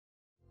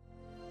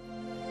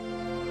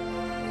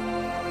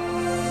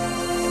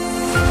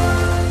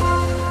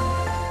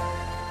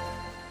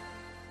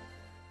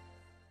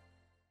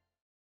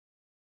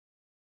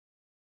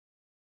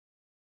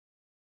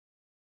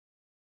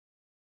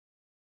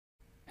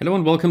Hello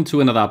and welcome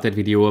to another update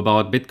video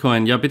about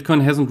Bitcoin. Yeah,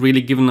 Bitcoin hasn't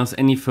really given us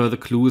any further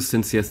clues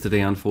since yesterday,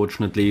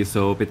 unfortunately.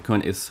 So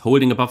Bitcoin is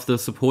holding above the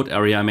support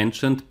area I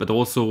mentioned, but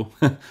also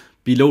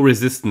below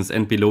resistance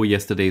and below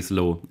yesterday's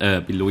low,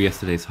 below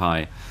yesterday's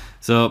high.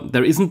 So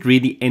there isn't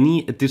really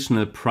any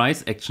additional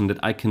price action that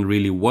I can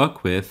really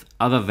work with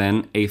other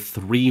than a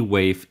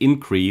 3-wave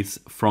increase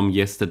from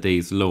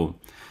yesterday's low.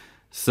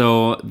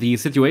 So the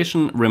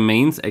situation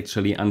remains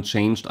actually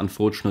unchanged,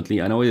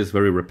 unfortunately. I know it is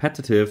very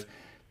repetitive,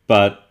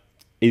 but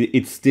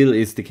it still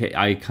is the case.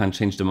 I can't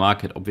change the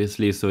market,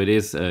 obviously. So it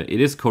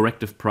is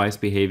corrective price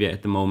behavior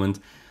at the moment.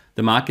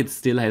 The market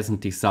still hasn't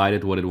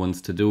decided what it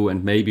wants to do,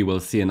 and maybe we'll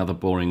see another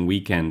boring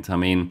weekend. I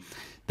mean,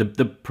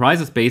 the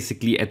price is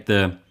basically at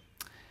the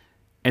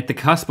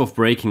cusp of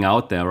breaking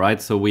out there,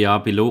 right? So we are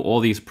below all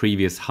these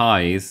previous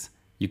highs.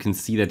 You can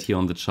see that here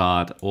on the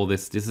chart. All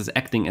this is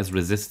acting as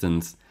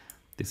resistance,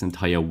 this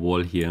entire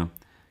wall here.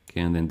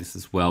 Okay, and then this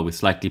as well. We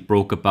slightly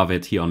broke above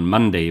it here on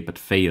Monday, but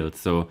failed.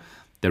 So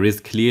there is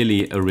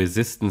clearly a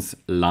resistance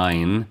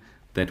line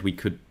that we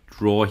could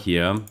draw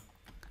here,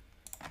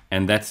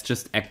 and that's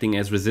just acting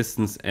as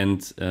resistance.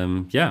 And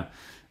yeah,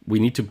 we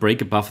need to break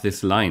above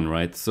this line,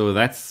 right? So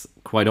that's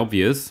quite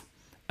obvious.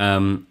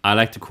 I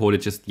like to call it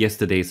just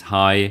yesterday's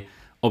high.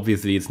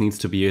 Obviously, it needs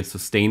to be a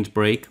sustained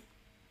break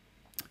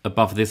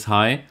above this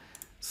high.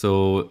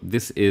 So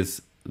this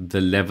is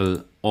the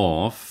level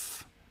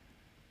of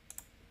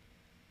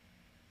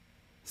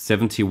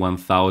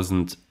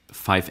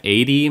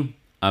 71,580.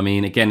 I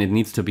mean, again, it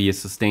needs to be a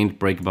sustained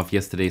break above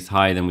yesterday's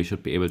high, then we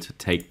should be able to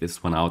take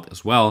this one out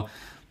as well.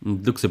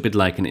 It looks a bit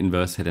like an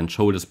inverse head and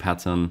shoulders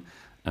pattern,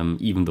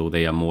 even though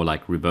they are more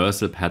like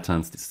reversal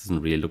patterns. This doesn't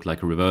really look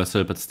like a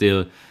reversal, but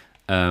still,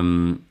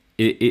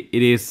 it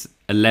is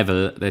a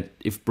level that,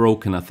 if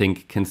broken, I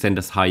think can send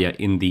us higher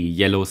in the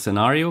yellow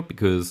scenario,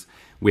 because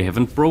we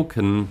haven't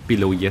broken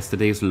below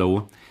yesterday's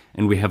low,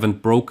 and we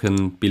haven't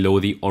broken below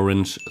the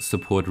orange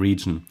support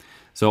region.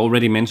 So I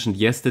already mentioned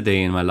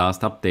yesterday in my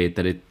last update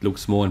that it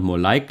looks more and more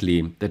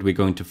likely that we're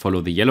going to follow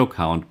the yellow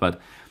count,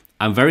 but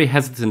I'm very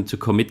hesitant to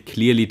commit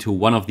clearly to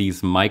one of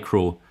these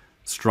micro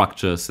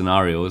structure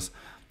scenarios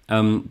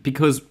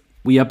because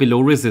we are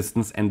below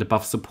resistance and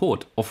above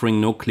support, offering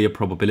no clear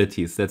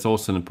probabilities. That's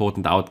also an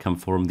important outcome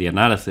from the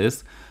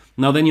analysis.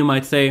 Now then you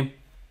might say,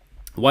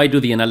 why do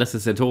the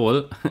analysis at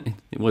all?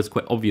 It was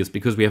quite obvious,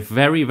 because we have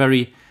very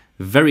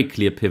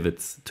clear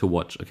pivots to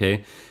watch,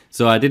 okay?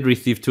 So I did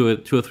receive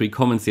two or three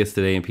comments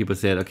yesterday, and people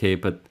said, okay,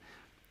 but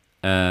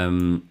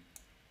the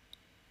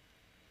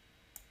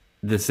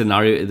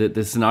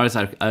scenarios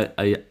are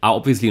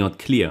obviously not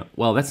clear.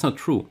 Well, that's not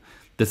true.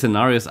 The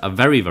scenarios are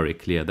very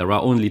clear. There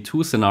are only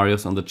 2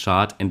 scenarios on the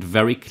chart and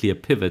very clear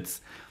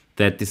pivots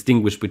that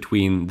distinguish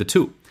between the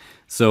two.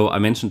 So I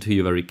mentioned to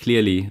you very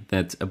clearly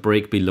that a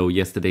break below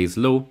yesterday's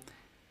low,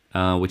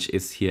 which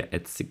is here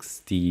at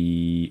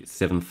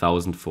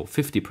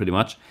 67,450 pretty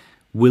much,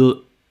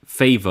 will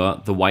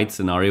favor the white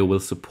scenario, will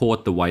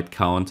support the white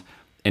count.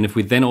 And if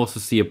we then also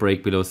see a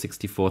break below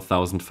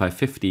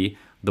 64,550,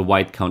 the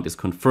white count is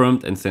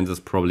confirmed and sends us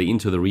probably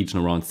into the region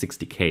around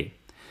 60K.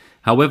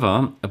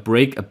 However, a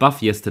break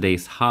above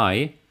yesterday's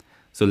high,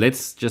 so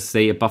let's just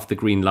say above the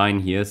green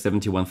line here,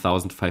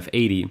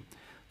 71,580,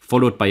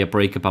 followed by a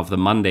break above the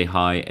Monday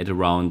high at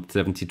around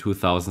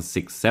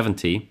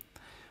 72,670,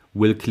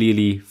 will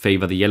clearly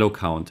favor the yellow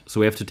count. So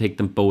we have to take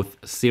them both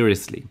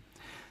seriously.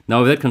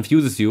 Now, if that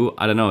confuses you,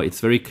 I don't know, it's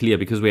very clear,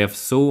 because we have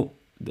such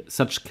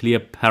clear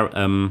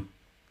parameters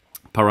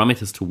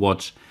to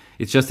watch.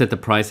 It's just that the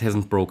price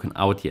hasn't broken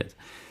out yet.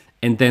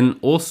 And then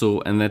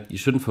also, and that you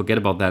shouldn't forget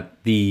about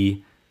that,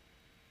 the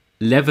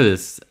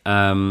levels,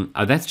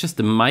 that's just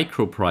the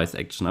micro price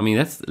action. I mean,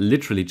 that's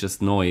literally just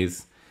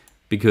noise,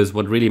 because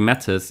what really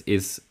matters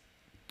is,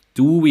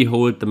 do we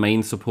hold the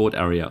main support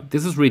area?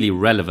 This is really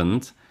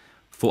relevant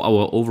for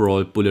our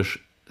overall bullish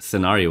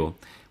scenario.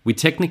 We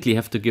technically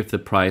have to give the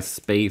price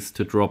space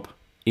to drop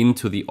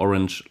into the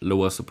orange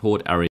lower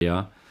support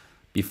area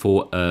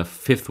before a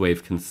 5th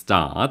wave can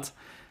start.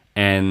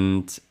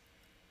 And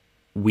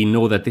we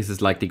know that this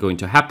is likely going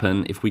to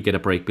happen if we get a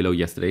break below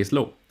yesterday's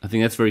low. I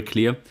think that's very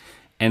clear.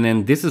 And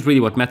then this is really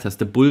what matters.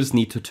 The bulls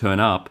need to turn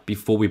up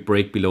before we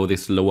break below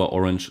this lower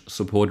orange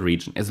support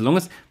region. As long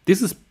as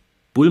this is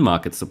bull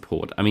market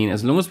support, I mean,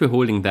 as long as we're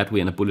holding that,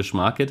 we're in a bullish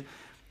market.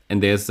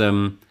 And there's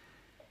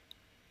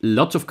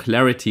lots of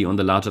clarity on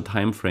the larger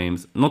time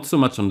frames, not so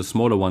much on the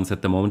smaller ones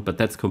at the moment, but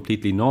that's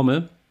completely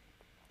normal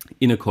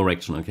in a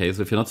correction, okay?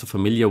 So if you're not so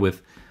familiar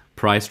with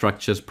price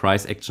structures,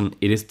 price action,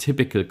 it is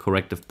typical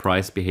corrective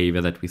price behavior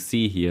that we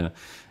see here.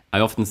 I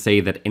often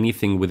say that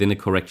anything within a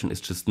correction is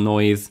just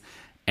noise,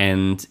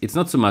 and it's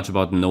not so much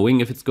about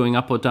knowing if it's going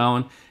up or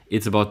down,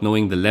 it's about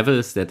knowing the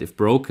levels that, if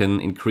broken,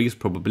 increase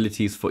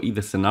probabilities for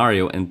either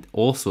scenario, and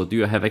also, do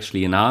you have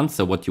actually an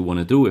answer what you want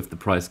to do if the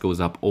price goes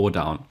up or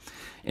down?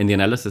 And the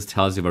analysis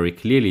tells you very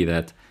clearly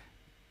that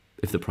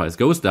if the price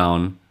goes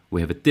down,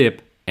 we have a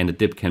dip, and a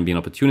dip can be an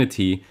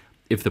opportunity.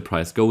 If the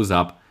price goes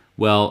up,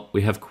 well,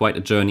 we have quite a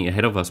journey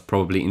ahead of us,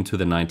 probably into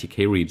the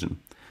 90K region.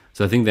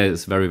 So I think that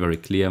is very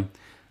clear.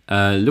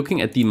 Looking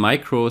at the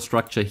micro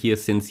structure here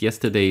since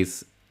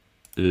yesterday's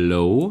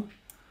low,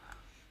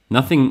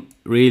 nothing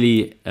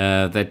really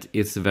that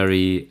is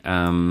very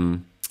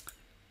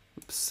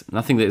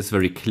nothing that is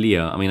very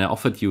clear. I mean, I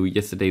offered you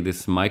yesterday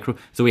this micro.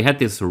 So we had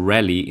this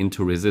rally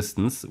into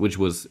resistance, which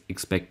was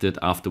expected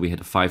after we had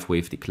a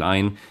 5-wave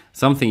decline.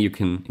 Something you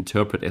can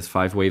interpret as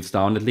 5 waves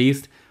down at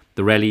least.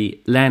 The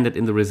rally landed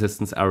in the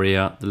resistance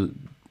area. The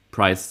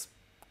price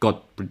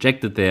got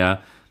rejected there,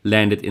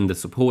 landed in the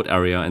support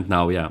area. And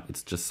now, yeah,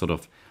 it's just sort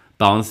of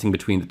bouncing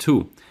between the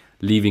two,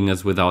 leaving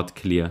us without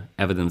clear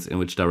evidence in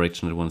which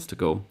direction it wants to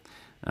go.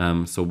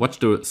 So watch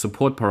the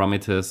support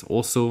parameters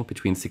also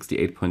between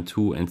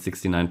 68.2 and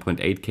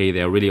 69.8K. They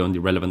are really only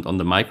relevant on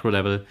the micro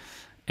level.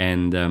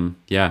 And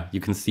yeah, you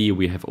can see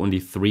we have only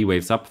 3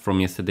 waves up from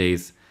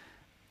yesterday's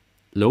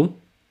low.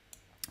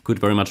 Could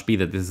very much be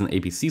that this is an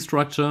ABC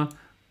structure,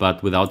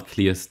 but without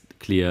clear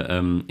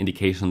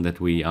indication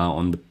that we are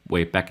on the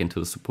way back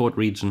into the support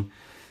region.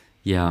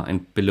 Yeah,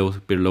 and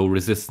below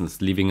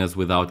resistance, leaving us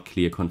without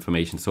clear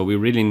confirmation. So we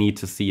really need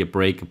to see a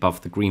break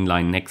above the green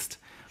line next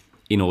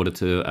in order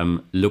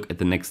to look at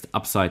the next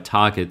upside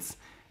targets.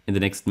 And the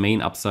next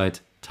main upside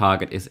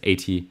target is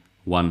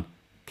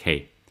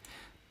 81K.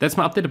 That's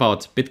my update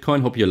about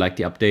Bitcoin. Hope you liked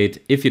the update.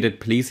 If you did,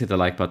 please hit the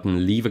like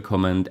button, leave a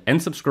comment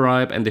and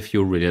subscribe. And if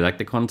you really like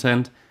the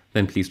content,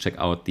 then please check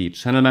out the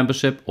channel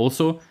membership.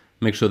 Also,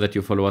 make sure that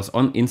you follow us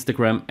on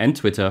Instagram and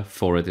Twitter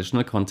for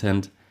additional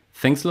content.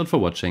 Thanks a lot for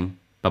watching.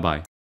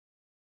 Bye-bye.